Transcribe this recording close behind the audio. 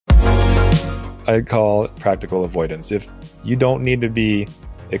I call practical avoidance. If you don't need to be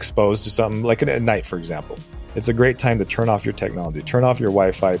exposed to something, like at night, for example, it's a great time to turn off your technology, turn off your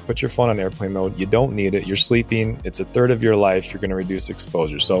Wi-Fi, put your phone on airplane mode. You don't need it. You're sleeping. It's a third of your life. You're going to reduce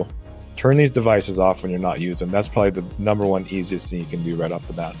exposure. So turn these devices off when you're not using them. That's probably the number one easiest thing you can do right off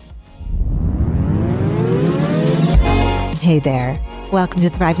the bat. Hey there. Welcome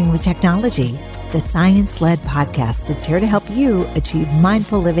to Thriving with Technology, the science-led podcast that's here to help you achieve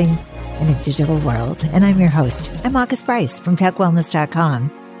mindful living in a digital world. And I'm your host. I'm August Bryce from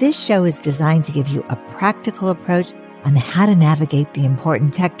TechWellness.com. This show is designed to give you a practical approach on how to navigate the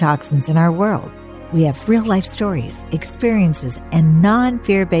important tech toxins in our world. We have real-life stories, experiences, and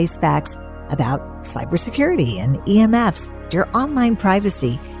non-fear-based facts about cybersecurity and EMFs, your online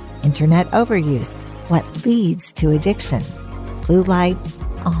privacy, internet overuse, what leads to addiction, blue light,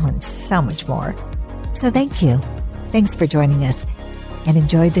 and so much more. So thank you. Thanks for joining us and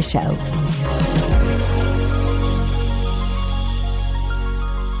enjoy the show.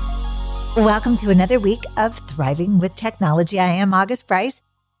 Welcome to another week of Thriving with Technology. I am August Bryce,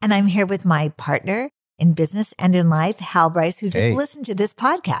 and I'm here with my partner in business and in life, Hal Bryce, who just listened to this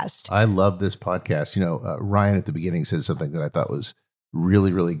podcast. I love this podcast. You know, Ryan at the beginning said something that I thought was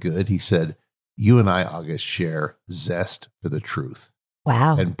really, really good. He said, you and I, August, share zest for the truth.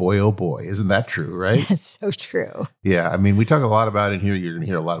 Wow. And boy, oh boy, isn't that true, right? That's so true. Yeah. I mean, we talk a lot about it here. You're going to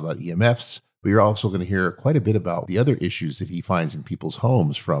hear a lot about EMFs, but you're also going to hear quite a bit about the other issues that he finds in people's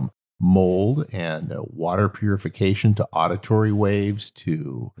homes, from mold and water purification to auditory waves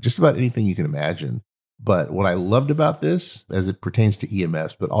to just about anything you can imagine. But what I loved about this, as it pertains to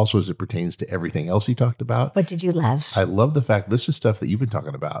EMFs, but also as it pertains to everything else he talked about. What did you love? I love the fact this is stuff that you've been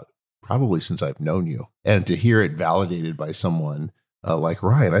talking about probably since I've known you. And to hear it validated by someone like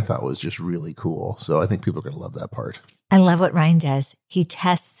Ryan, I thought was just really cool. So I think people are going to love that part. I love what Ryan does. He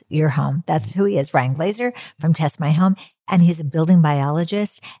tests your home. That's who he is, Ryan Blaser from Test My Home. And he's a building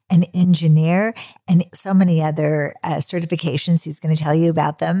biologist, an engineer, and so many other certifications. He's going to tell you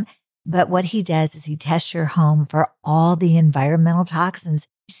about them. But what he does is he tests your home for all the environmental toxins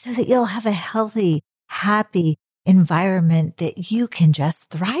so that you'll have a healthy, happy environment that you can just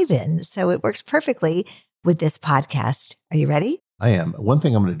thrive in. So it works perfectly with this podcast. Are you ready? I am. One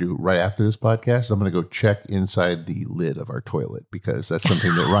thing I'm going to do right after this podcast is I'm going to go check inside the lid of our toilet, because that's something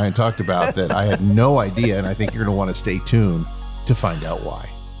that Ryan talked about that I had no idea. And I think you're going to want to stay tuned to find out why.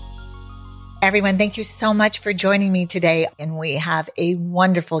 Everyone, thank you so much for joining me today. And we have a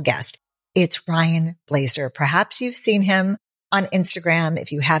wonderful guest. It's Ryan Blaser. Perhaps you've seen him on Instagram.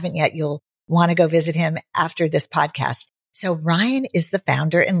 If you haven't yet, you'll want to go visit him after this podcast. So Ryan is the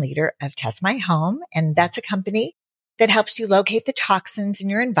founder and leader of Test My Home. And that's a company that helps you locate the toxins in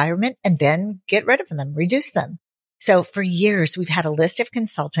your environment and then get rid of them, reduce them. So for years, we've had a list of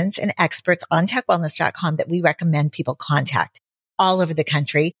consultants and experts on TechWellness.com that we recommend people contact all over the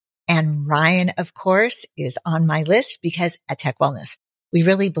country. And Ryan, of course, is on my list because at Tech Wellness, we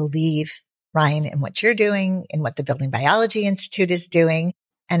really believe, Ryan, in what you're doing, in what the Building Biology Institute is doing.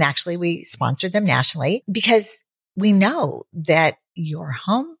 And actually, we sponsor them nationally because we know that your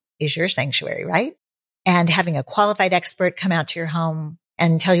home is your sanctuary, right? And having a qualified expert come out to your home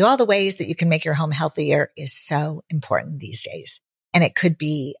and tell you all the ways that you can make your home healthier is so important these days. And it could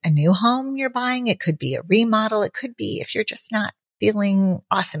be a new home you're buying. It could be a remodel. It could be if you're just not feeling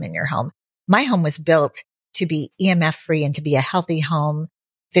awesome in your home. My home was built to be EMF free and to be a healthy home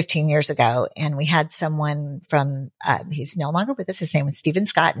 15 years ago. And we had someone from, he's no longer with us. His name was Stephen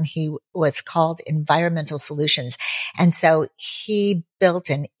Scott, and he was called Environmental Solutions. And so he built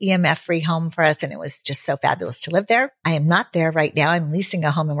an EMF free home for us. And it was just so fabulous to live there. I am not there right now. I'm leasing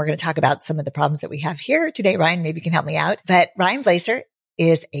a home, and we're going to talk about some of the problems that we have here today. Ryan, maybe you can help me out. But Ryan Blaser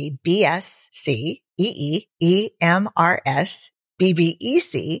is a BSc, EMRS,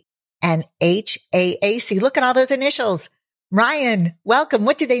 BBEC, and HAAC. Look at all those initials. Ryan, welcome.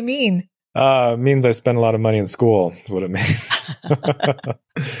 What do they mean? It means I spent a lot of money in school, is what it means.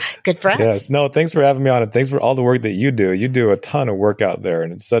 Good for us. Yes. No, thanks for having me on, and thanks for all the work that you do. You do a ton of work out there,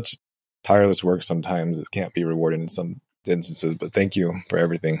 and it's such tireless work sometimes. It can't be rewarded in some instances, but thank you for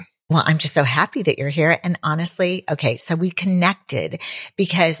everything. Well, I'm just so happy that you're here. And honestly, okay, so we connected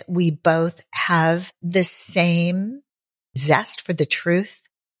because we both have the same zest for the truth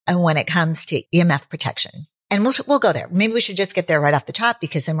and when it comes to EMF protection. And we'll go there. Maybe we should just get there right off the top,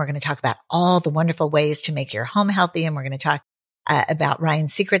 because then we're going to talk about all the wonderful ways to make your home healthy. And we're going to talk about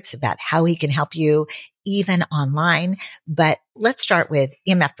Ryan's secrets, about how he can help you even online. But let's start with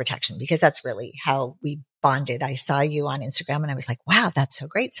EMF protection, because that's really how we bonded. I saw you on Instagram and I was like, wow, that's so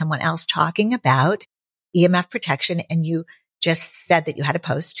great. Someone else talking about EMF protection. And you just said that you had a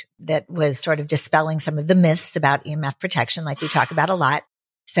post that was sort of dispelling some of the myths about EMF protection, like we talk about a lot.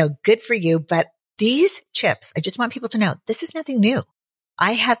 So good for you. But these chips, I just want people to know this is nothing new.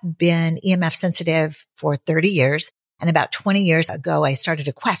 I have been EMF sensitive for 30 years. And about 20 years ago, I started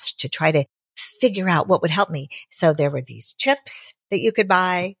a quest to try to figure out what would help me. So there were these chips that you could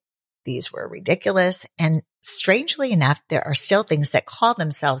buy. These were ridiculous. And strangely enough, there are still things that call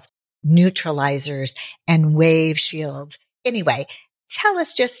themselves neutralizers and wave shields. Anyway, tell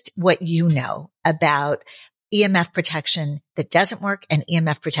us just what you know about EMF protection that doesn't work and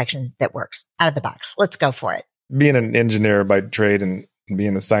EMF protection that works out of the box. Let's go for it. Being an engineer by trade and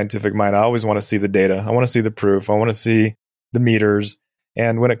being a scientific mind, I always want to see the data. I want to see the proof. I want to see the meters.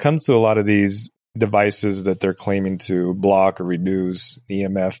 And when it comes to a lot of these devices that they're claiming to block or reduce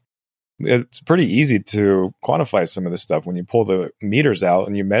EMF, it's pretty easy to quantify some of this stuff when you pull the meters out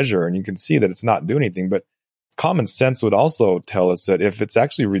and you measure and you can see that it's not doing anything. But common sense would also tell us that if it's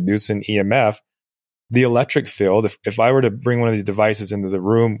actually reducing EMF, the electric field, if I were to bring one of these devices into the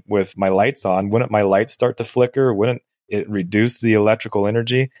room with my lights on, wouldn't my lights start to flicker? Wouldn't it reduce the electrical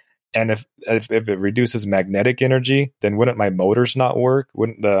energy? And if it reduces magnetic energy, then wouldn't my motors not work?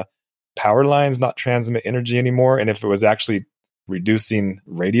 Wouldn't the power lines not transmit energy anymore? And if it was actually reducing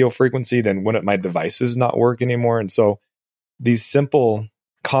radio frequency, then wouldn't my devices not work anymore? And so these simple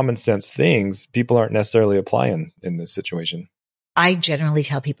common sense things people aren't necessarily applying in this situation. I generally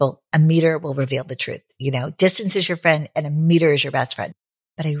tell people a meter will reveal the truth. Distance is your friend and a meter is your best friend.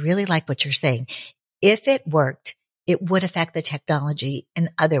 But I really like what you're saying. If it worked, it would affect the technology in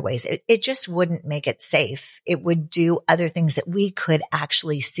other ways. It just wouldn't make it safe. It would do other things that we could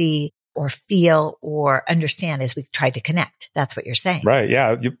actually see or feel or understand as we tried to connect. That's what you're saying. Right.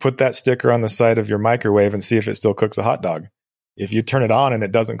 Yeah. You put that sticker on the side of your microwave and see if it still cooks a hot dog. If you turn it on and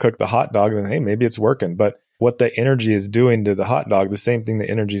it doesn't cook the hot dog, then hey, maybe it's working. But what the energy is doing to the hot dog, the same thing the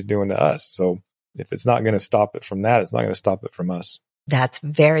energy is doing to us. So if it's not going to stop it from that, it's not going to stop it from us. That's a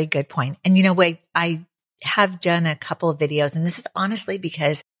very good point. And wait, I have done a couple of videos, and this is honestly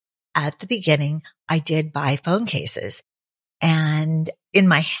because at the beginning, I did buy phone cases. And in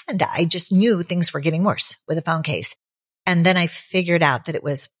my head, I just knew things were getting worse with a phone case. And then I figured out that it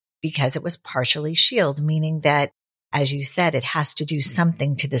was because it was partially shielded, meaning that, as you said, it has to do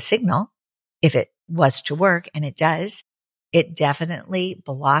something to the signal. If it was to work, and it does, it definitely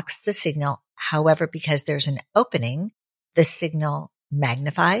blocks the signal. However, because there's an opening, the signal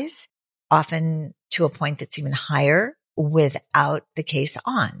magnifies, often to a point that's even higher without the case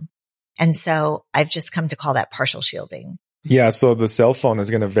on. And so I've just come to call that partial shielding. Yeah, so the cell phone is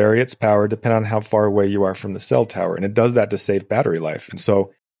going to vary its power depending on how far away you are from the cell tower. And it does that to save battery life. And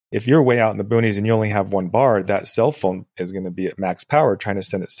so if you're way out in the boonies and you only have one bar, that cell phone is going to be at max power trying to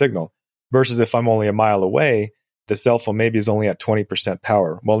send its signal. Versus if I'm only a mile away, the cell phone maybe is only at 20%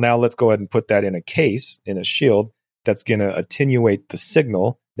 power. Well, now let's go ahead and put that in a case, in a shield, that's going to attenuate the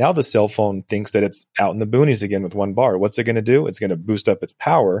signal. Now the cell phone thinks that it's out in the boonies again with one bar. What's it going to do? It's going to boost up its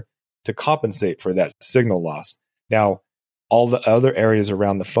power to compensate for that signal loss. Now, all the other areas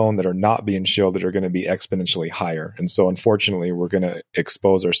around the phone that are not being shielded are going to be exponentially higher. And so unfortunately, we're going to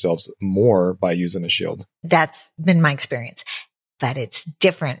expose ourselves more by using a shield. That's been my experience. But it's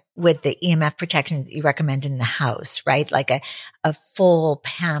different with the EMF protection that you recommend in the house, right? Like a full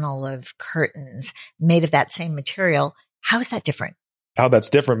panel of curtains made of that same material. How is that different? How that's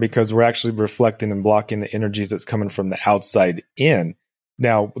different because we're actually reflecting and blocking the energies that's coming from the outside in.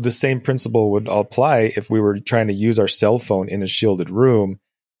 Now, the same principle would apply if we were trying to use our cell phone in a shielded room.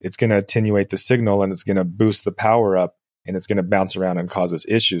 It's going to attenuate the signal and it's going to boost the power up and it's going to bounce around and cause us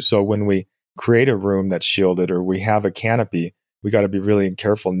issues. So when we create a room that's shielded or we have a canopy, we got to be really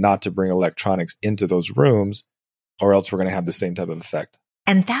careful not to bring electronics into those rooms or else we're going to have the same type of effect.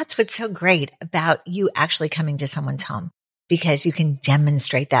 And that's what's so great about you actually coming to someone's home because you can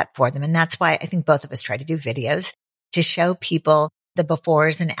demonstrate that for them. And that's why I think both of us try to do videos to show people the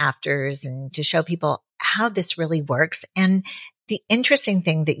befores and afters and to show people how this really works. And the interesting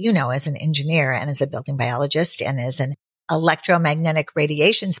thing that as an engineer and as a building biologist and as an electromagnetic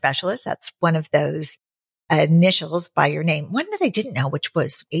radiation specialist, that's one of those initials by your name. One that I didn't know, which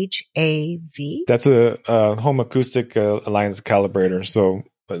was HAV. That's a home acoustic alliance calibrator. So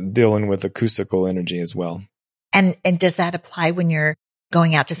dealing with acoustical energy as well. And does that apply when you're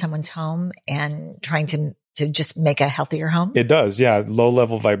going out to someone's home and trying to just make a healthier home? It does. Yeah. Low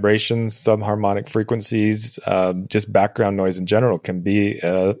level vibrations, subharmonic frequencies, just background noise in general can be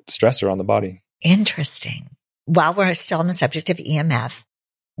a stressor on the body. Interesting. While we're still on the subject of EMF,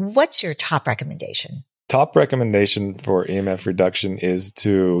 what's your top recommendation? Top recommendation for EMF reduction is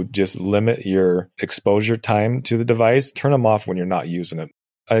to just limit your exposure time to the device. Turn them off when you're not using it.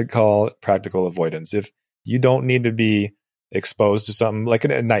 I call it practical avoidance. If you don't need to be exposed to something, like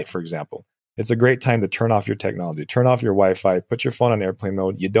at night, for example, it's a great time to turn off your technology, turn off your Wi-Fi, put your phone on airplane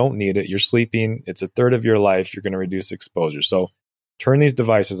mode. You don't need it. You're sleeping. It's a third of your life. You're going to reduce exposure. So turn these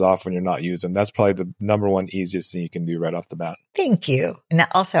devices off when you're not using them. That's probably the number one easiest thing you can do right off the bat. Thank you. And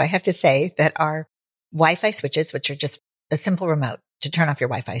also, I have to say that our Wi-Fi switches, which are just a simple remote to turn off your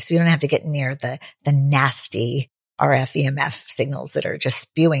Wi-Fi, so you don't have to get near the nasty RF EMF signals that are just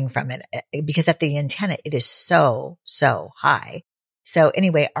spewing from it, because at the antenna, it is so high. So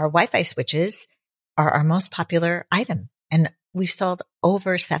anyway, our Wi-Fi switches are our most popular item, and we've sold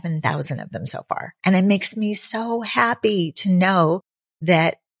over 7,000 of them so far. And it makes me so happy to know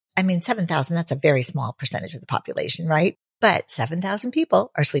that, 7,000, that's a very small percentage of the population, right? But 7,000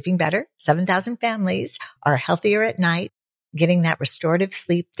 people are sleeping better. 7,000 families are healthier at night, getting that restorative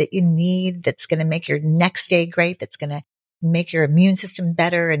sleep that you need, that's going to make your next day great, that's going to make your immune system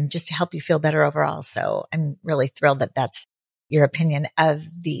better and just to help you feel better overall. So I'm really thrilled that that's your opinion of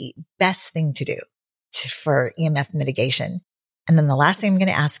the best thing to do for EMF mitigation. And then the last thing I'm going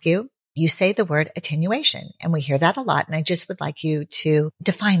to ask you, you say the word attenuation, and we hear that a lot. And I just would like you to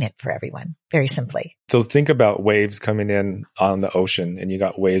define it for everyone very simply. So think about waves coming in on the ocean, and you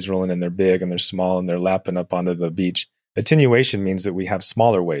got waves rolling in. They're big and they're small and they're lapping up onto the beach. Attenuation means that we have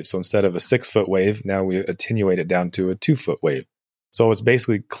smaller waves. So instead of a 6-foot wave, now we attenuate it down to a 2-foot wave. So it's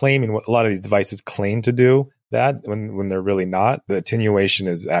basically claiming what a lot of these devices claim to do, that when they're really not. The attenuation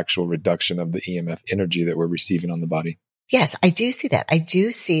is actual reduction of the EMF energy that we're receiving on the body. Yes, I do see that. I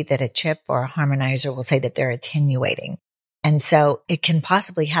do see that a chip or a harmonizer will say that they're attenuating. And so it can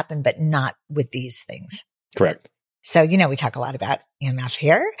possibly happen, but not with these things. Correct. So, we talk a lot about EMF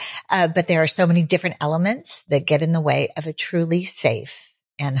here, but there are so many different elements that get in the way of a truly safe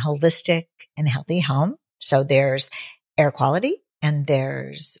and holistic and healthy home. So there's air quality, and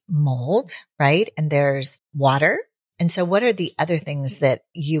there's mold, right? And there's water. And so what are the other things that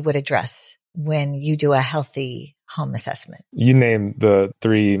you would address when you do a healthy home assessment? You named the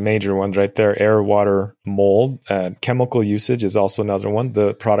 3 major ones right there: air, water, mold. Chemical usage is also another one.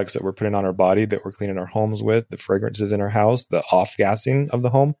 The products that we're putting on our body, that we're cleaning our homes with, the fragrances in our house, the off-gassing of the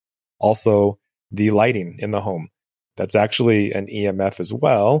home. Also, the lighting in the home. That's actually an EMF as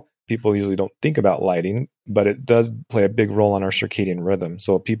well. People usually don't think about lighting, but it does play a big role on our circadian rhythm.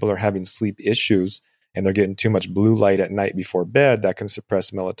 So if people are having sleep issues and they're getting too much blue light at night before bed, that can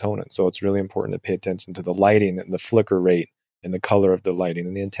suppress melatonin. So it's really important to pay attention to the lighting and the flicker rate and the color of the lighting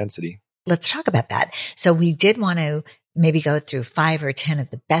and the intensity. Let's talk about that. So we did want to maybe go through 5 or 10 of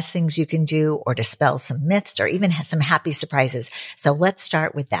the best things you can do, or dispel some myths, or even have some happy surprises. So let's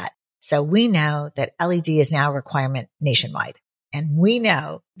start with that. So we know that LED is now a requirement nationwide, and we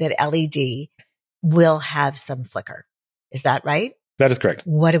know that LED will have some flicker. Is that right? That is correct.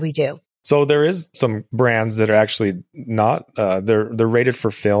 What do we do? So there is some brands that are actually not, they're rated for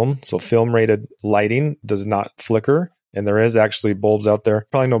film. So film rated lighting does not flicker. And there is actually bulbs out there.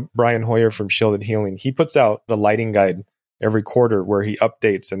 Probably know Brian Hoyer from Shielded Healing. He puts out the lighting guide every quarter where he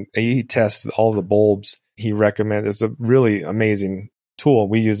updates and he tests all the bulbs he recommends. It's a really amazing tool.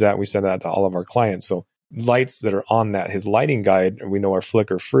 We use that. We send that to all of our clients. So lights that are on his lighting guide, we know are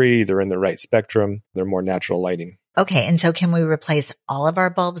flicker free. They're in the right spectrum. They're more natural lighting. Okay. And so can we replace all of our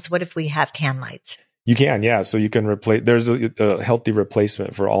bulbs? What if we have can lights? You can, yeah. So you can replace, there's a healthy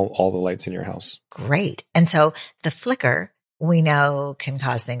replacement for all the lights in your house. Great. And so the flicker, we know, can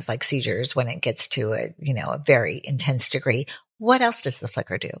cause things like seizures when it gets to a very intense degree. What else does the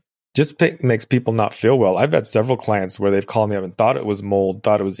flicker do? Just makes people not feel well. I've had several clients where they've called me up and thought it was mold,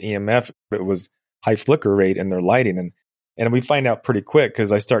 thought it was EMF, but it was high flicker rate in their lighting. And we find out pretty quick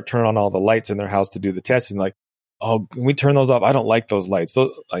because I start turning on all the lights in their house to do the testing. Like, oh, can we turn those off? I don't like those lights.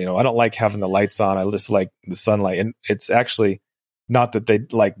 So, I don't like having the lights on. I just like the sunlight. And it's actually not that they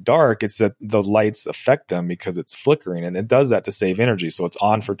like dark. It's that the lights affect them because it's flickering. And it does that to save energy. So it's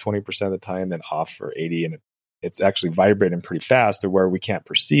on for 20% of the time, then off for 80%. And it's actually vibrating pretty fast to where we can't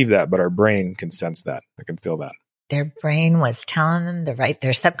perceive that, but our brain can sense that. I can feel that. Their brain was telling them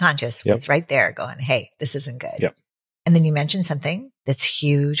their subconscious was right there going, hey, this isn't good. Yep. And then you mentioned something that's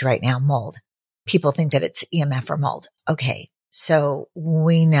huge right now, mold. People think that it's EMF or mold. Okay. So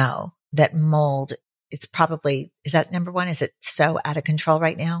we know that mold, is that number one? Is it so out of control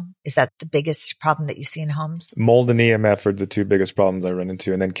right now? Is that the biggest problem that you see in homes? Mold and EMF are the 2 biggest problems I run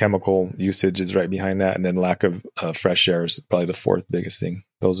into. And then chemical usage is right behind that. And then lack of fresh air is probably the 4th biggest thing.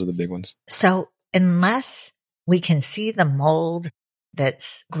 Those are the big ones. So unless we can see the mold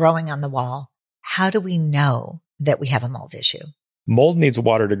that's growing on the wall, how do we know that we have a mold issue? Mold needs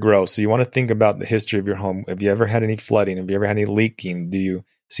water to grow. So you want to think about the history of your home. Have you ever had any flooding? Have you ever had any leaking? Do you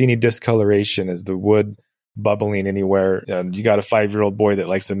see any discoloration? Is the wood bubbling anywhere? You got a 5-year-old boy that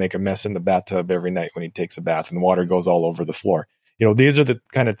likes to make a mess in the bathtub every night when he takes a bath and water goes all over the floor. These are the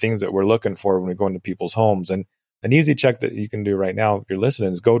kind of things that we're looking for when we go into people's homes. And an easy check that you can do right now, if you're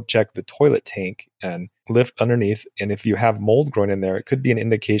listening, is go check the toilet tank and lift underneath. And if you have mold growing in there, it could be an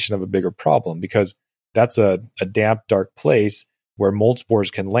indication of a bigger problem, because that's a damp, dark place where mold spores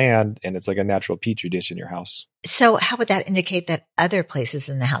can land, and it's like a natural petri dish in your house. So how would that indicate that other places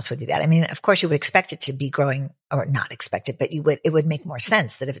in the house would be bad? I mean, of course you would expect it to be growing, or not expect it, but it would make more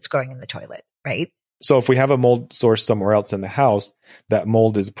sense that if it's growing in the toilet, right? So if we have a mold source somewhere else in the house, that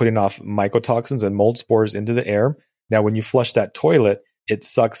mold is putting off mycotoxins and mold spores into the air. Now, when you flush that toilet, it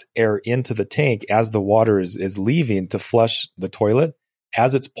sucks air into the tank as the water is leaving to flush the toilet.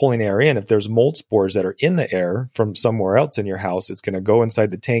 As it's pulling air in, if there's mold spores that are in the air from somewhere else in your house, it's going to go inside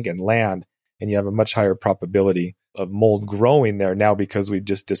the tank and land, and you have a much higher probability of mold growing there now because we've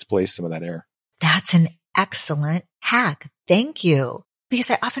just displaced some of that air. That's an excellent hack. Thank you. Because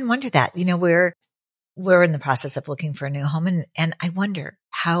I often wonder that, we're in the process of looking for a new home, and I wonder,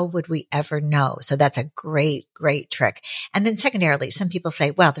 how would we ever know? So that's a great, great trick. And then secondarily, some people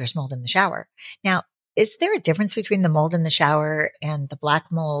say, well, there's mold in the shower. Now, is there a difference between the mold in the shower and the black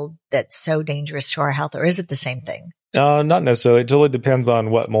mold that's so dangerous to our health, or is it the same thing? Not necessarily. It totally depends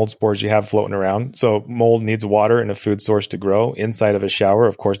on what mold spores you have floating around. So mold needs water and a food source to grow. Inside of a shower,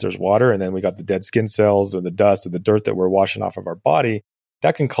 of course, there's water, and then we got the dead skin cells or the dust or the dirt that we're washing off of our body.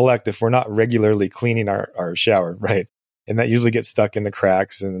 That can collect if we're not regularly cleaning our shower, right? And that usually gets stuck in the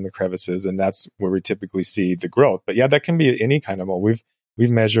cracks and in the crevices, and that's where we typically see the growth. But yeah, that can be any kind of mold. We've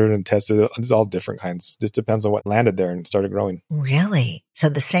measured and tested. It's all different kinds. Just depends on what landed there and started growing. Really? So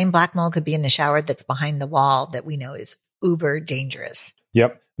the same black mold could be in the shower that's behind the wall that we know is uber dangerous.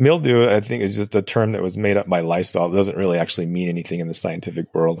 Yep. Mildew, I think, is just a term that was made up by Lysol. It doesn't really actually mean anything in the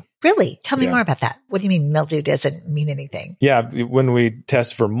scientific world. Really? Tell me more about that. What do you mean mildew doesn't mean anything? Yeah. When we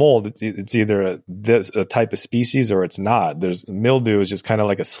test for mold, it's either a type of species or it's not. Mildew is just kind of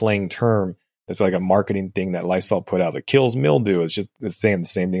like a slang term. It's like a marketing thing that Lysol put out that kills mildew. It's saying the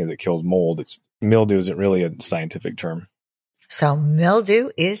same thing as it kills mold. Mildew isn't really a scientific term. So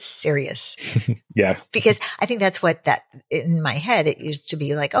mildew is serious. Yeah. Because I think that's what in my head, it used to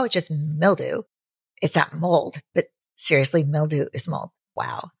be like, oh, it's just mildew. It's not mold, but seriously, mildew is mold.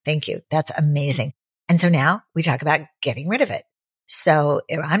 Wow. Thank you. That's amazing. And so now we talk about getting rid of it. So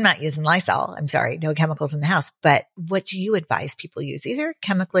I'm not using Lysol. I'm sorry, no chemicals in the house. But what do you advise people use, either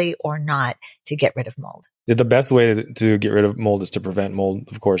chemically or not, to get rid of mold? The best way to get rid of mold is to prevent mold,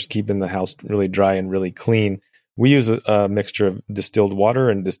 of course, keeping the house really dry and really clean. We use a mixture of distilled water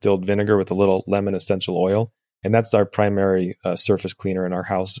and distilled vinegar with a little lemon essential oil. And that's our primary surface cleaner in our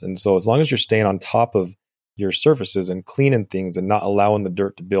house. And so as long as you're staying on top of your surfaces and cleaning things and not allowing the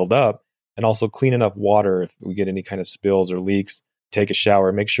dirt to build up, and also cleaning up water if we get any kind of spills or leaks, take a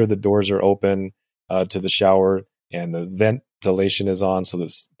shower, make sure the doors are open to the shower and the ventilation is on, so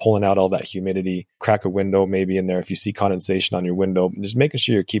that's pulling out all that humidity. Crack a window maybe in there if you see condensation on your window. Just making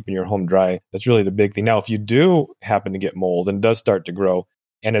sure you're keeping your home dry. That's really the big thing. Now, if you do happen to get mold and does start to grow,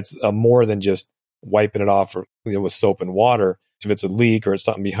 and it's more than just wiping it off with soap and water, if it's a leak or it's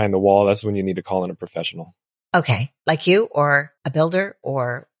something behind the wall, that's when you need to call in a professional. Okay. Like you or a builder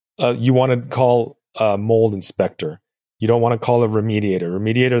or? You want to call a mold inspector. You don't want to call a remediator.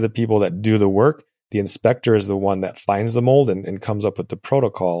 Remediator are the people that do the work. The inspector is the one that finds the mold and comes up with the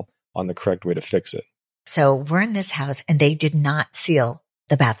protocol on the correct way to fix it. So we're in this house and they did not seal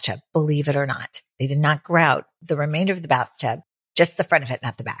the bathtub, believe it or not. They did not grout the remainder of the bathtub, just the front of it,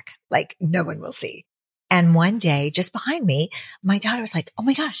 not the back. Like no one will see. And one day, just behind me, my daughter was like, oh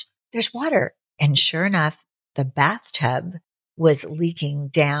my gosh, there's water. And sure enough, the bathtub was leaking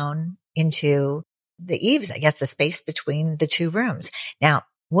down into the eaves, I guess the space between the two rooms. Now,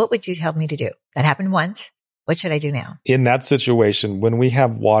 what would you tell me to do? That happened once. What should I do now? In that situation, when we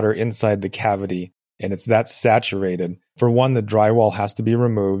have water inside the cavity and it's that saturated, for one, the drywall has to be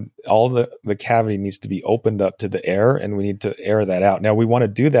removed. All the cavity needs to be opened up to the air, and we need to air that out. Now, we want to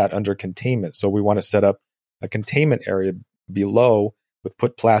do that under containment. So we want to set up a containment area below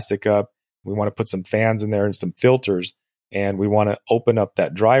put plastic up. We want to put some fans in there and some filters, and we want to open up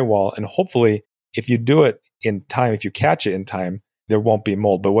that drywall. And hopefully, if you do it in time, if you catch it in time, there won't be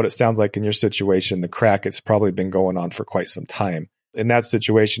mold. But what it sounds like in your situation, the crack has probably been going on for quite some time. In that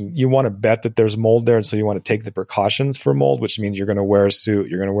situation, you want to bet that there's mold there. And so you want to take the precautions for mold, which means you're going to wear a suit,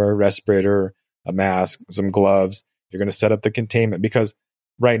 you're going to wear a respirator, a mask, some gloves. You're going to set up the containment, because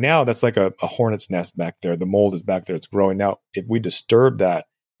Right now, that's like a hornet's nest back there. The mold is back there. It's growing. Now, if we disturb that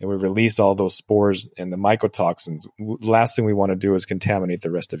and we release all those spores and the mycotoxins, last thing we want to do is contaminate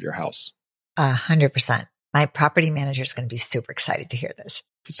the rest of your house. 100%. My property manager is going to be super excited to hear this.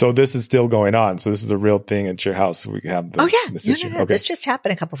 So this is still going on. So this is a real thing at your house. We have this issue. No. Okay. This just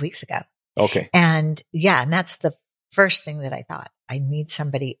happened a couple of weeks ago. Okay. And that's the first thing that I thought. I need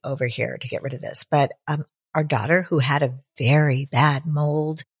somebody over here to get rid of this. But our daughter, who had a very bad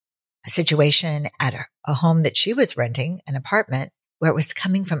mold situation at a home that she was renting, an apartment, where it was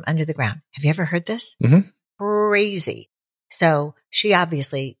coming from under the ground. Have you ever heard this? Mm-hmm. Crazy. So she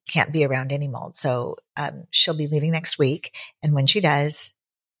obviously can't be around any mold. So she'll be leaving next week. And when she does,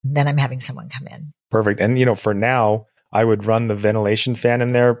 then I'm having someone come in. Perfect. And, for now, I would run the ventilation fan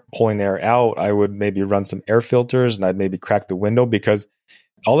in there, pulling air out. I would maybe run some air filters and I'd maybe crack the window, because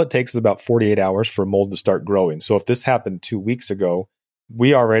all it takes is about 48 hours for mold to start growing. So if this happened 2 weeks ago,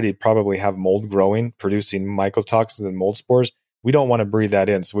 we already probably have mold growing, producing mycotoxins and mold spores. We don't want to breathe that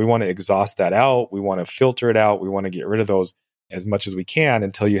in. So we want to exhaust that out. We want to filter it out. We want to get rid of those as much as we can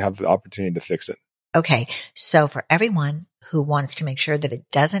until you have the opportunity to fix it. Okay. So for everyone who wants to make sure that it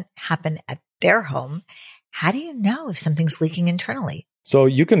doesn't happen at their home, how do you know if something's leaking internally? So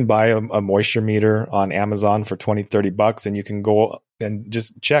you can buy a moisture meter on Amazon for $20-$30, and you can go and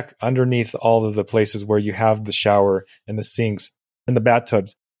just check underneath all of the places where you have the shower and the sinks and the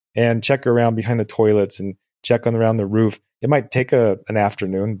bathtubs, and check around behind the toilets and check around the roof. It might take an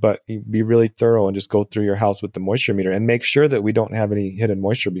afternoon, but be really thorough and just go through your house with the moisture meter and make sure that we don't have any hidden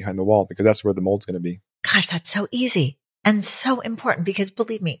moisture behind the wall, because that's where the mold's going to be. Gosh, that's so easy and so important, because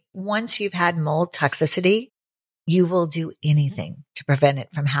believe me, once you've had mold toxicity, you will do anything to prevent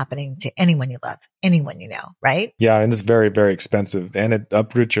it from happening to anyone you love, anyone you know, right? Yeah, and it's very, very expensive, and it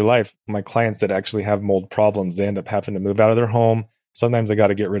uproots your life. My clients that actually have mold problems, they end up having to move out of their home. Sometimes they got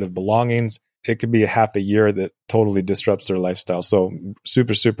to get rid of belongings. It could be a half a year that totally disrupts their lifestyle. So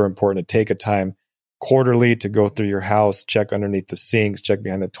super, super important to take a time quarterly to go through your house, check underneath the sinks, check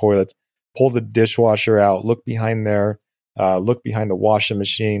behind the toilets, pull the dishwasher out, look behind there, look behind the washing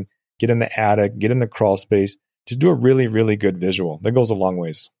machine, get in the attic, get in the crawl space. Just do a really, really good visual. That goes a long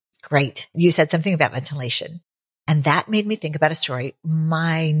ways. Great. You said something about ventilation, and that made me think about a story.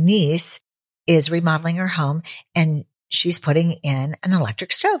 My niece is remodeling her home, and she's putting in an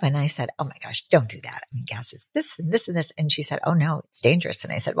electric stove. And I said, oh my gosh, don't do that. I mean, gas is this and this and this. And she said, oh no, it's dangerous.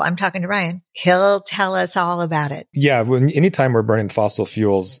 And I said, well, I'm talking to Ryan. He'll tell us all about it. Yeah. Anytime we're burning fossil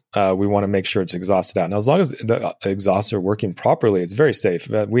fuels, we want to make sure it's exhausted out. Now, as long as the exhausts are working properly, it's very safe.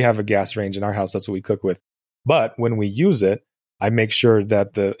 We have a gas range in our house. That's what we cook with. But when we use it, I make sure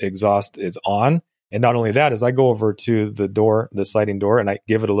that the exhaust is on. And not only that, is I go over to the door, the sliding door, and I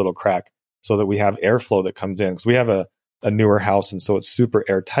give it a little crack so that we have airflow that comes in. Because we have a newer house, and so it's super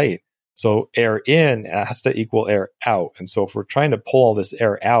airtight. So air in has to equal air out. And so if we're trying to pull all this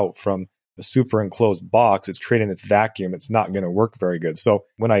air out from the super enclosed box, it's creating this vacuum. It's not going to work very good. So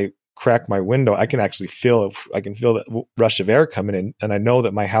when I crack my window, I can actually feel that rush of air coming in, and I know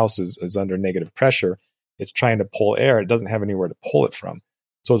that my house is under negative pressure. It's trying to pull air. It doesn't have anywhere to pull it from.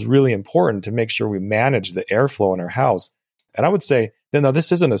 So it's really important to make sure we manage the airflow in our house. And I would say, now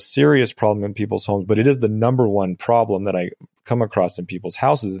this isn't a serious problem in people's homes, but it is the number one problem that I come across in people's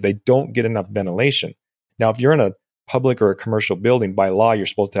houses. They don't get enough ventilation. Now, if you're in a public or a commercial building, by law, you're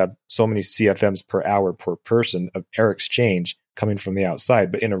supposed to have so many CFMs per hour per person of air exchange coming from the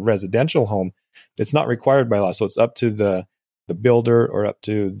outside. But in a residential home, it's not required by law. So it's up to the builder or up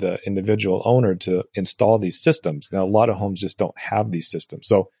to the individual owner to install these systems. Now, a lot of homes just don't have these systems.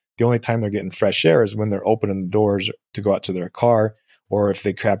 So the only time they're getting fresh air is when they're opening the doors to go out to their car, or if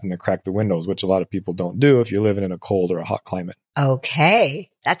they happen to crack the windows, which a lot of people don't do if you're living in a cold or a hot climate. Okay.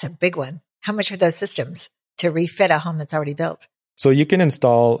 That's a big one. How much are those systems to refit a home that's already built? So you can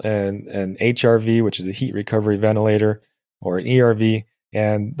install an HRV, which is a heat recovery ventilator, or an ERV.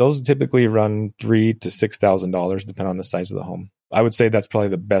 And those typically run $3,000 to $6,000, depending on the size of the home. I would say that's probably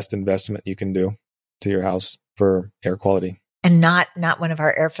the best investment you can do to your house for air quality. And not one of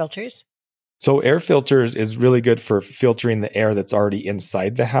our air filters? So air filters is really good for filtering the air that's already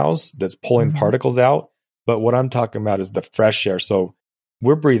inside the house, that's pulling particles out. But what I'm talking about is the fresh air. So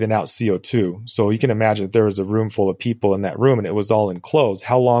we're breathing out CO2. So you can imagine if there was a room full of people in that room and it was all enclosed,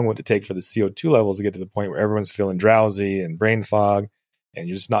 how long would it take for the CO2 levels to get to the point where everyone's feeling drowsy and brain fog, and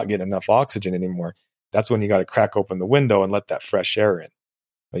you're just not getting enough oxygen anymore? That's when you got to crack open the window and let that fresh air in.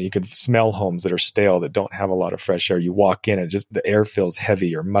 You could smell homes that are stale, that don't have a lot of fresh air. You walk in and just the air feels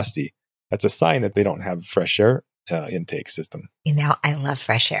heavy or musty. That's a sign that they don't have fresh air intake system. You know, I love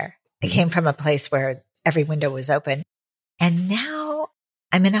fresh air. I came from a place where every window was open. And now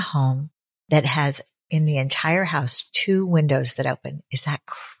I'm in a home that has in the entire house 2 windows that open. Is that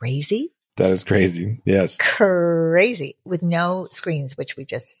crazy? That is crazy. Yes. Crazy, with no screens, which we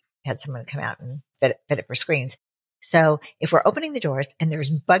just had someone come out and fit it for screens. So if we're opening the doors and there's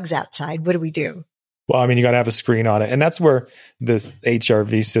bugs outside, what do we do? Well, I mean, you got to have a screen on it. And that's where this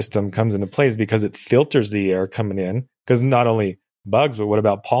HRV system comes into place, because it filters the air coming in. Because not only bugs, but what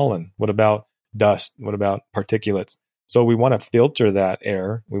about pollen? What about dust? What about particulates? So we want to filter that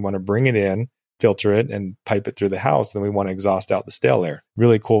air. We want to bring it in, filter it, and pipe it through the house. Then we want to exhaust out the stale air.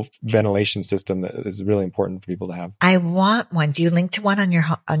 Really cool ventilation system that is really important for people to have. I want one. Do you link to one on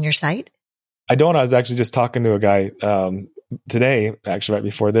your site? I don't. I was actually just talking to a guy today, actually right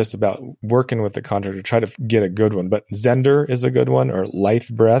before this, about working with the contractor to try to get a good one. But Zender is a good one, or Life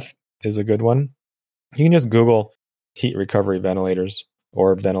Breath is a good one. You can just Google heat recovery ventilators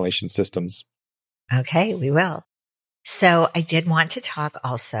or ventilation systems. Okay, we will. So I did want to talk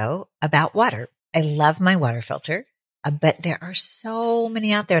also about water. I love my water filter, but there are so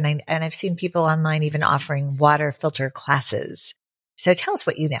many out there. And I've seen people online even offering water filter classes. So tell us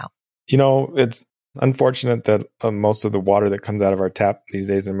what you know. You know, it's unfortunate that most of the water that comes out of our tap these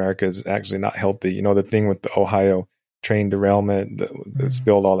days in America is actually not healthy. You know, the thing with the Ohio train derailment that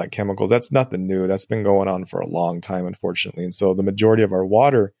spilled all that chemicals, that's nothing new. That's been going on for a long time, unfortunately. And so the majority of our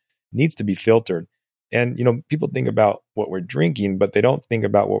water needs to be filtered. And, you know, people think about what we're drinking, but they don't think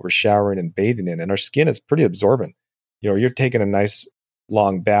about what we're showering and bathing in. And our skin is pretty absorbent. You know, you're taking a nice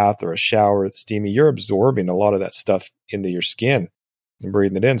long bath or a shower that's steamy, you're absorbing a lot of that stuff into your skin and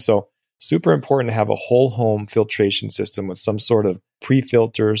breathing it in. So super important to have a whole home filtration system with some sort of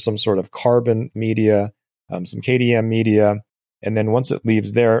pre-filter, some sort of carbon media, some KDM media. And then once it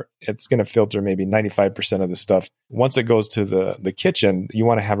leaves there, it's going to filter maybe 95% of the stuff. Once it goes to the kitchen, you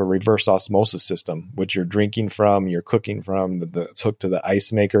want to have a reverse osmosis system, which you're drinking from, you're cooking from, it's hooked to the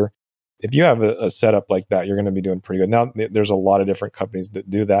ice maker. If you have a setup like that, you're going to be doing pretty good. Now, there's a lot of different companies that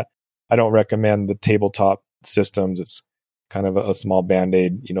do that. I don't recommend the tabletop systems. It's kind of a small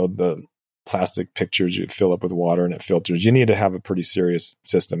Band-Aid, you know, the plastic pictures you'd fill up with water and it filters. You need to have a pretty serious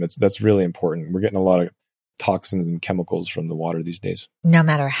system. That's really important. We're getting a lot of toxins and chemicals from the water these days. No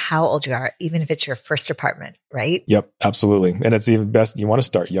matter how old you are, even if it's your first apartment, right? Yep, absolutely. And it's even best, you want to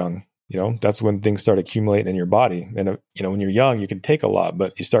start young. You know, that's when things start accumulating in your body. And, you know, when you're young, you can take a lot,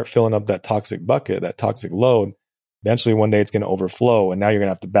 but you start filling up that toxic bucket, that toxic load. Eventually, one day it's going to overflow, and now you're going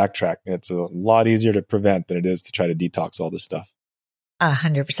to have to backtrack. And it's a lot easier to prevent than it is to try to detox all this stuff.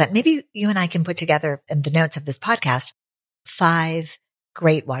 100%. Maybe you and I can put together in the notes of this podcast 5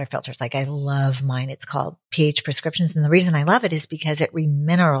 great water filters. Like, I love mine. It's called pH Prescriptions. And the reason I love it is because it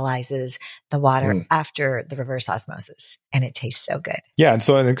remineralizes the water after the reverse osmosis, and it tastes so good. Yeah. And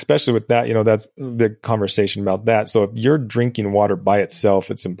so, and especially with that, you know, that's the conversation about that. So if you're drinking water by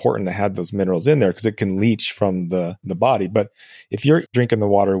itself, it's important to have those minerals in there because it can leach from the body. But if you're drinking the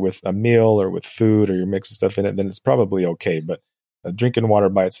water with a meal or with food, or you're mixing stuff in it, then it's probably okay. But drinking water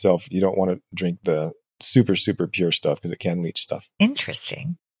by itself, you don't want to drink the super, super pure stuff because it can leach stuff.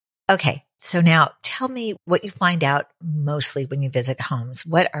 Interesting. Okay. So now tell me what you find out mostly when you visit homes.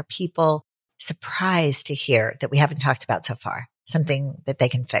 What are people surprised to hear that we haven't talked about so far? Something that they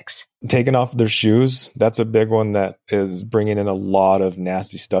can fix. Taking off their shoes. That's a big one that is bringing in a lot of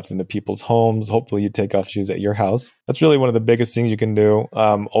nasty stuff into people's homes. Hopefully you take off shoes at your house. That's really one of the biggest things you can do.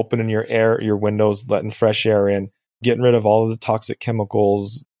 Opening your windows, letting fresh air in, getting rid of all of the toxic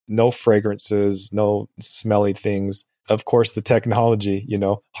chemicals, no fragrances, no smelly things. Of course, the technology, you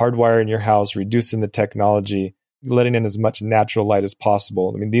know, hardwiring your house, reducing the technology, letting in as much natural light as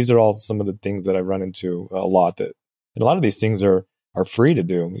possible. I mean, these are all some of the things that I run into a lot. And a lot of these things are free to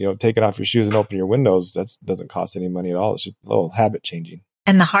do. You know, taking off your shoes and opening your windows, that doesn't cost any money at all. It's just a little habit changing.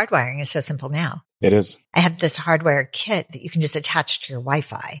 And the hardwiring is so simple now. It is. I have this hardwire kit that you can just attach to your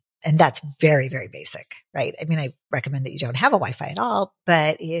Wi-Fi. And that's very, very basic, right? I mean, I recommend that you don't have a Wi-Fi at all,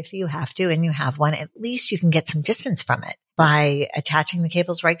 but if you have to and you have one, at least you can get some distance from it by attaching the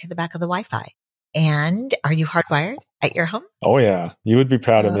cables right to the back of the Wi-Fi. And are you hardwired at your home? Oh, yeah. You would be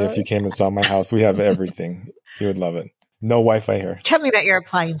proud of me if you came and saw my house. We have everything. You would love it. No Wi-Fi here. Tell me about your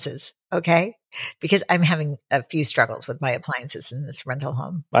appliances, okay? Because I'm having a few struggles with my appliances in this rental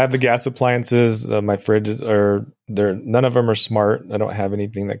home. I have the gas appliances. My fridges none of them are smart. I don't have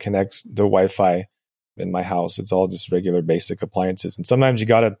anything that connects to Wi-Fi in my house. It's all just regular basic appliances. And sometimes you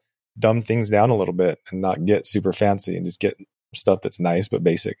got to dumb things down a little bit and not get super fancy and just get stuff that's nice but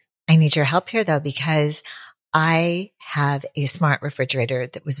basic. I need your help here though, because I have a smart refrigerator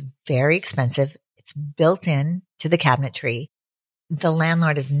that was very expensive. It's built in to the cabinetry. The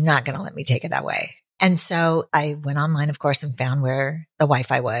landlord is not going to let me take it away. And so I went online, of course, and found where the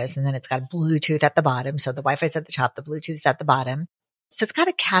Wi-Fi was. And then it's got Bluetooth at the bottom. So the Wi-Fi is at the top, the Bluetooth is at the bottom. So it's got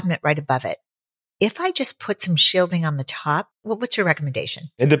a cabinet right above it. If I just put some shielding on the top, what's your recommendation?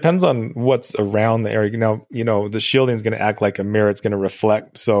 It depends on what's around the area. Now, the shielding is going to act like a mirror. It's going to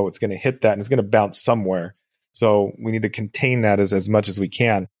reflect. So it's going to hit that and it's going to bounce somewhere. So we need to contain that as much as we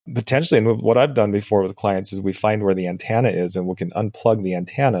can. Potentially, and what I've done before with clients is we find where the antenna is and we can unplug the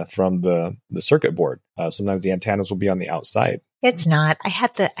antenna from the circuit board. Sometimes the antennas will be on the outside. It's not. I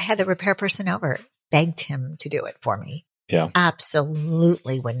had the repair person over, begged him to do it for me. Yeah.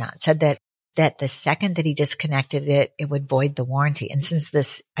 Absolutely would not. Said that the second that he disconnected it, it would void the warranty. And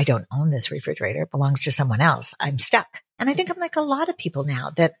since I don't own this refrigerator, it belongs to someone else, I'm stuck. And I think I'm like a lot of people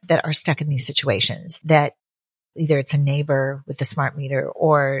now that are stuck in these situations, that either it's a neighbor with the smart meter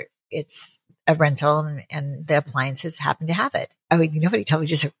or it's a rental and the appliances happen to have it. Oh, you know what he told me?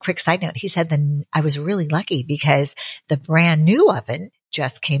 Just a quick side note. He said I was really lucky because the brand new oven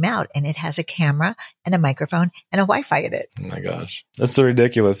just came out and it has a camera and a microphone and a Wi-Fi in it. Oh my gosh. That's so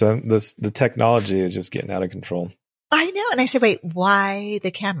ridiculous. The technology is just getting out of control. I know. And I said, wait, why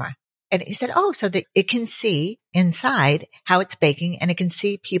the camera? And he said, so that it can see inside how it's baking and it can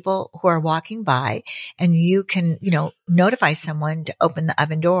see people who are walking by and you can, notify someone to open the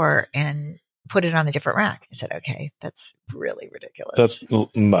oven door and put it on a different rack. I said, okay, that's really ridiculous.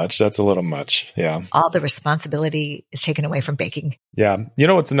 That's much. That's a little much. Yeah. All the responsibility is taken away from baking. Yeah.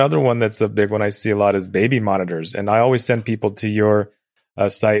 It's another one that's a big one I see a lot is baby monitors. And I always send people to your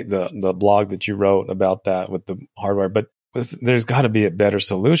site, the blog that you wrote about that with the hardware. But there's got to be a better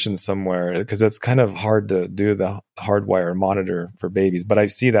solution somewhere because it's kind of hard to do the hardwire monitor for babies. But I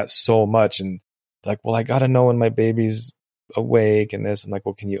see that so much and like, well, I got to know when my baby's awake and this. I'm like,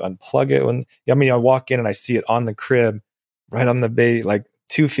 well, can you unplug it? I walk in and I see it on the crib, right on the baby, like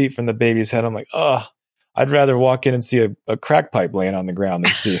 2 feet from the baby's head. I'm like, I'd rather walk in and see a crack pipe laying on the ground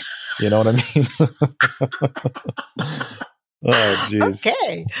than see, you know what I mean? Oh, geez.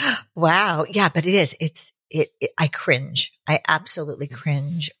 Okay. Wow. Yeah, but it is. I cringe. I absolutely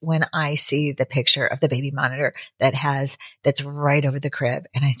cringe when I see the picture of the baby monitor that's right over the crib.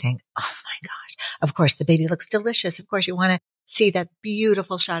 And I think, oh my gosh, of course the baby looks delicious. Of course you want to see that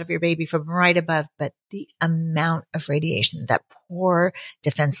beautiful shot of your baby from right above, but the amount of radiation that poor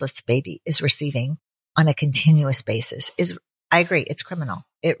defenseless baby is receiving on a continuous basis I agree. It's criminal.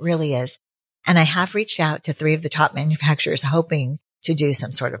 It really is. And I have reached out to 3 of the top manufacturers hoping to do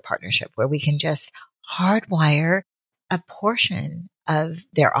some sort of partnership where we can just hardwire a portion of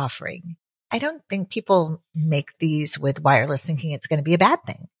their offering. I don't think people make these with wireless thinking it's going to be a bad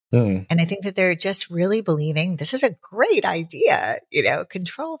thing. And I think that they're just really believing this is a great idea,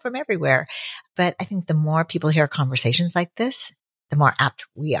 control from everywhere. But I think the more people hear conversations like this, the more apt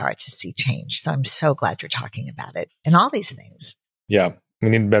we are to see change. So I'm so glad you're talking about it and all these things. Yeah. We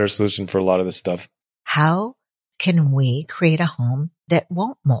need a better solution for a lot of this stuff. How can we create a home that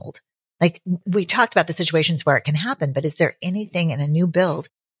won't mold? Like we talked about the situations where it can happen, but is there anything in a new build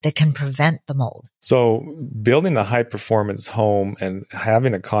that can prevent the mold? So building a high performance home and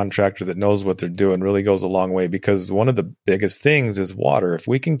having a contractor that knows what they're doing really goes a long way because one of the biggest things is water. If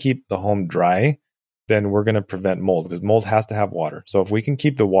we can keep the home dry, then we're going to prevent mold because mold has to have water. So if we can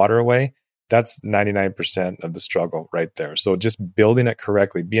keep the water away, that's 99% of the struggle right there. So just building it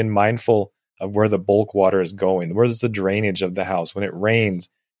correctly, being mindful of where the bulk water is going. Where's the drainage of the house? When it rains,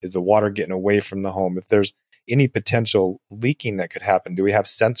 is the water getting away from the home? If there's any potential leaking that could happen, do we have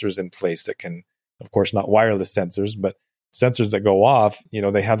sensors in place that can, of course, not wireless sensors, but sensors that go off,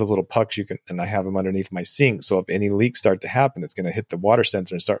 they have those little pucks and I have them underneath my sink. So if any leaks start to happen, it's going to hit the water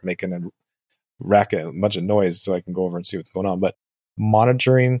sensor and start making a bunch of noise so I can go over and see what's going on. But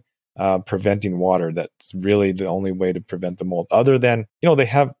monitoring, preventing water, that's really the only way to prevent the mold. Other than, they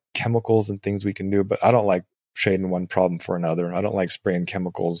have chemicals and things we can do, but I don't like trading one problem for another. I don't like spraying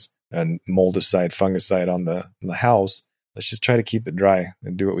chemicals and moldicide, fungicide on the house. Let's just try to keep it dry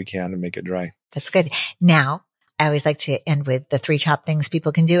and do what we can to make it dry. That's good. Now, I always like to end with the 3 top things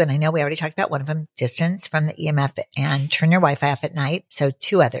people can do. And I know we already talked about one of them, distance from the EMF and turn your Wi-Fi off at night. So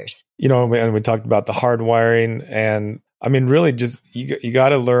 2 others. And we talked about the hardwiring and really just, you got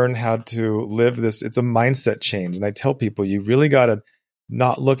to learn how to live this. It's a mindset change. And I tell people, you really got to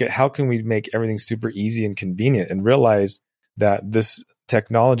not look at how can we make everything super easy and convenient and realize that this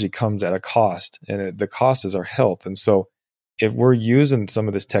technology comes at a cost and the cost is our health. And so if we're using some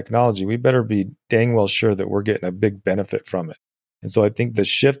of this technology, we better be dang well sure that we're getting a big benefit from it. And so I think the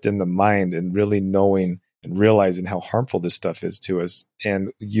shift in the mind and really knowing and realizing how harmful this stuff is to us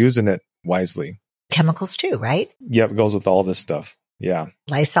and using it wisely. Chemicals too, right? Yep, it goes with all this stuff. Yeah.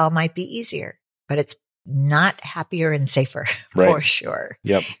 Lysol might be easier, but it's not happier and safer for sure.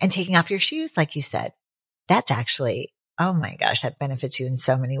 Yep. And taking off your shoes, like you said, that's actually, oh my gosh, that benefits you in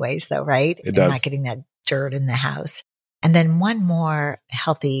so many ways though, right? It does. Not getting that dirt in the house. And then one more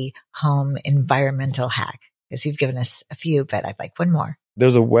healthy home environmental hack, because you've given us a few, but I'd like one more.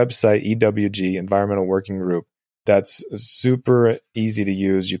 There's a website, EWG, Environmental Working Group, that's super easy to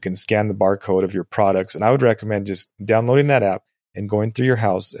use. You can scan the barcode of your products. And I would recommend just downloading that app and going through your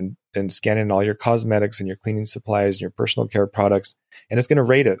house and scanning all your cosmetics and your cleaning supplies and your personal care products. And it's going to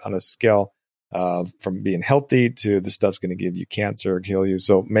rate it on a scale from being healthy to the stuff's going to give you cancer or kill you.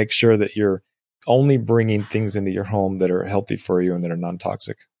 So make sure that you're only bringing things into your home that are healthy for you and that are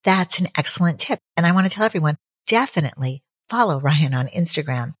non-toxic. That's an excellent tip. And I want to tell everyone, definitely follow Ryan on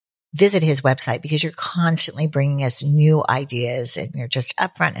Instagram. Visit his website because you're constantly bringing us new ideas and you're just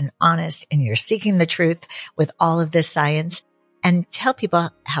upfront and honest and you're seeking the truth with all of this science. And tell people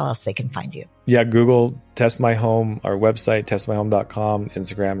how else they can find you. Yeah, Google Test My Home, our website, testmyhome.com.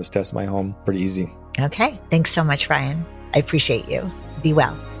 Instagram is Test My Home. Pretty easy. Okay. Thanks so much, Ryan. I appreciate you. Be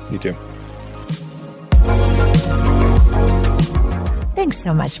well. You too. Thanks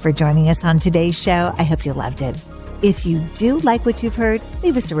so much for joining us on today's show. I hope you loved it. If you do like what you've heard,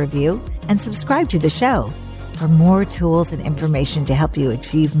 leave us a review and subscribe to the show. For more tools and information to help you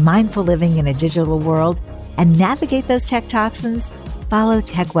achieve mindful living in a digital world and navigate those tech toxins, follow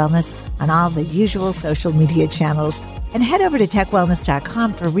Tech Wellness on all the usual social media channels and head over to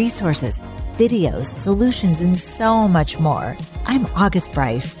techwellness.com for resources, videos, solutions, and so much more. I'm August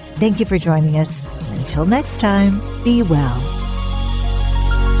Bryce. Thank you for joining us. Until next time, be well.